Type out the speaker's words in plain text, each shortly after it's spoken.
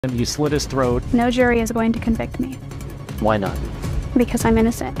You slit his throat. No jury is going to convict me. Why not? Because I'm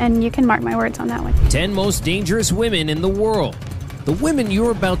innocent, and you can mark my words on that one. 10 most dangerous women in the world. The women you're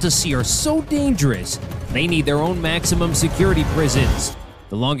about to see are so dangerous, they need their own maximum security prisons.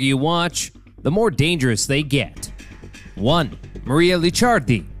 The longer you watch, the more dangerous they get. 1. Maria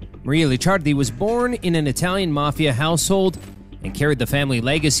Licciardi. Maria Licciardi was born in an Italian mafia household and carried the family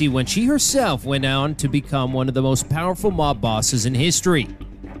legacy when she herself went on to become one of the most powerful mob bosses in history.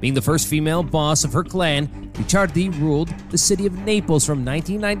 Being the first female boss of her clan, Licciardi ruled the city of Naples from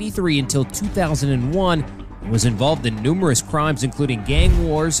 1993 until 2001 and was involved in numerous crimes including gang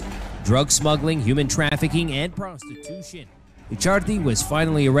wars, drug smuggling, human trafficking, and prostitution. Licciardi was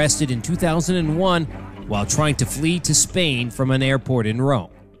finally arrested in 2001 while trying to flee to Spain from an airport in Rome.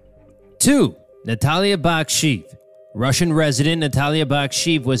 2. Natalia Bakshiv. Russian resident Natalia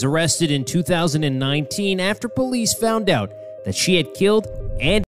Bakshiv was arrested in 2019 after police found out that she had killed and